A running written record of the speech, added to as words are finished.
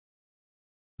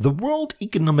The World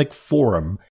Economic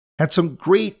Forum had some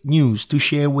great news to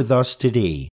share with us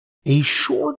today. A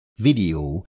short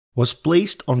video was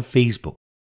placed on Facebook.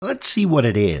 Let's see what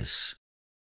it is.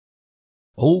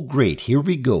 Oh great, here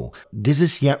we go. This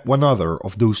is yet one other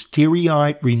of those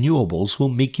teary-eyed renewables will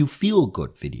make you feel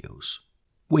good videos.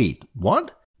 Wait,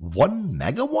 what? 1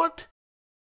 megawatt?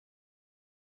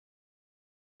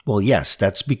 Well, yes,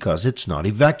 that's because it's not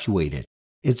evacuated.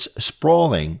 It's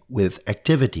sprawling with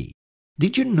activity.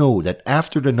 Did you know that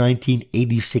after the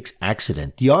 1986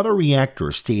 accident, the other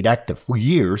reactor stayed active for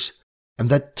years, and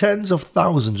that tens of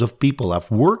thousands of people have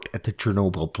worked at the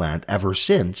Chernobyl plant ever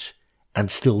since,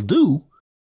 and still do?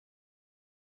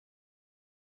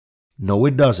 No,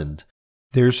 it doesn't.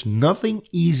 There's nothing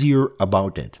easier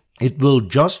about it. It will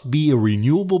just be a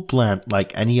renewable plant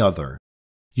like any other.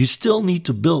 You still need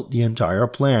to build the entire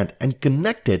plant and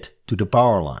connect it to the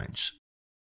power lines.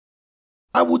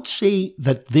 I would say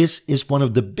that this is one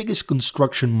of the biggest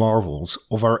construction marvels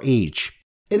of our age.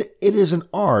 It is an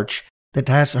arch that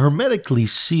has hermetically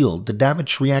sealed the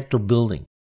damaged reactor building.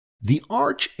 The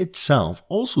arch itself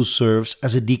also serves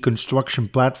as a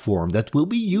deconstruction platform that will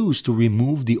be used to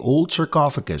remove the old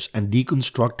sarcophagus and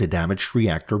deconstruct the damaged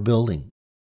reactor building.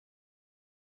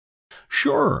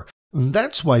 Sure,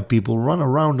 that's why people run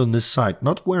around on this site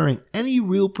not wearing any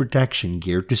real protection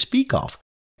gear to speak of,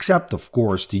 except of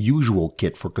course the usual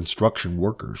kit for construction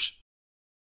workers.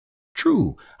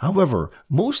 True, however,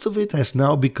 most of it has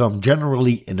now become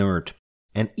generally inert,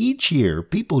 and each year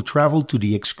people travel to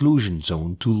the exclusion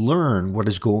zone to learn what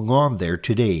is going on there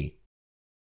today.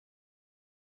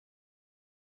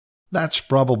 That's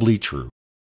probably true.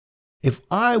 If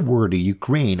I were the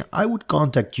Ukraine, I would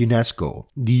contact UNESCO,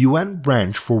 the UN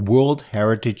branch for World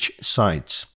Heritage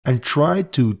Sites, and try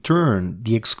to turn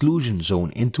the exclusion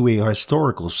zone into a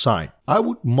historical site. I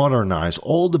would modernize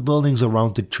all the buildings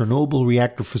around the Chernobyl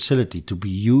reactor facility to be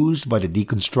used by the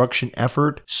deconstruction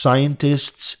effort,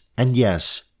 scientists, and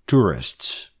yes,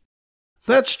 tourists.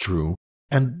 That's true,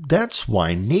 and that's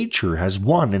why nature has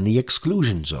won in the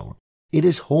exclusion zone. It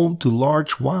is home to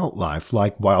large wildlife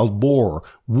like wild boar,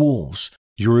 wolves,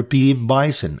 European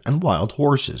bison, and wild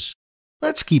horses.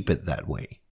 Let's keep it that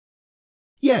way.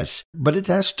 Yes, but it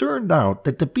has turned out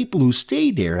that the people who stay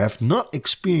there have not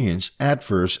experienced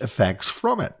adverse effects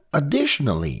from it.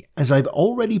 Additionally, as I've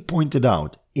already pointed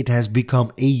out, it has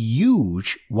become a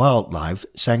huge wildlife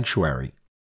sanctuary,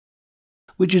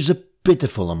 which is a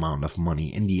pitiful amount of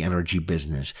money in the energy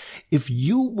business. If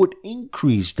you would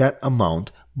increase that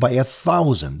amount by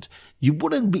 1,000, you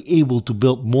wouldn't be able to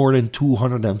build more than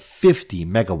 250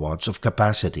 megawatts of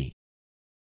capacity.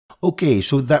 Okay,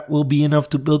 so that will be enough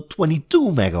to build 22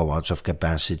 megawatts of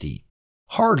capacity.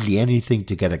 Hardly anything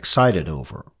to get excited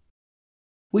over.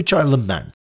 Which I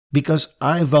lament, because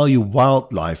I value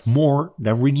wildlife more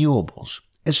than renewables,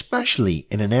 especially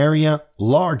in an area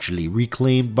largely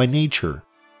reclaimed by nature.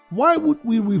 Why would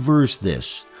we reverse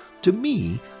this? To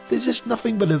me, this is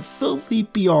nothing but a filthy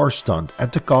PR stunt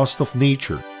at the cost of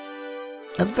nature.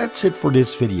 And that's it for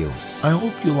this video. I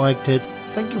hope you liked it,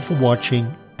 thank you for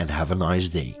watching, and have a nice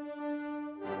day.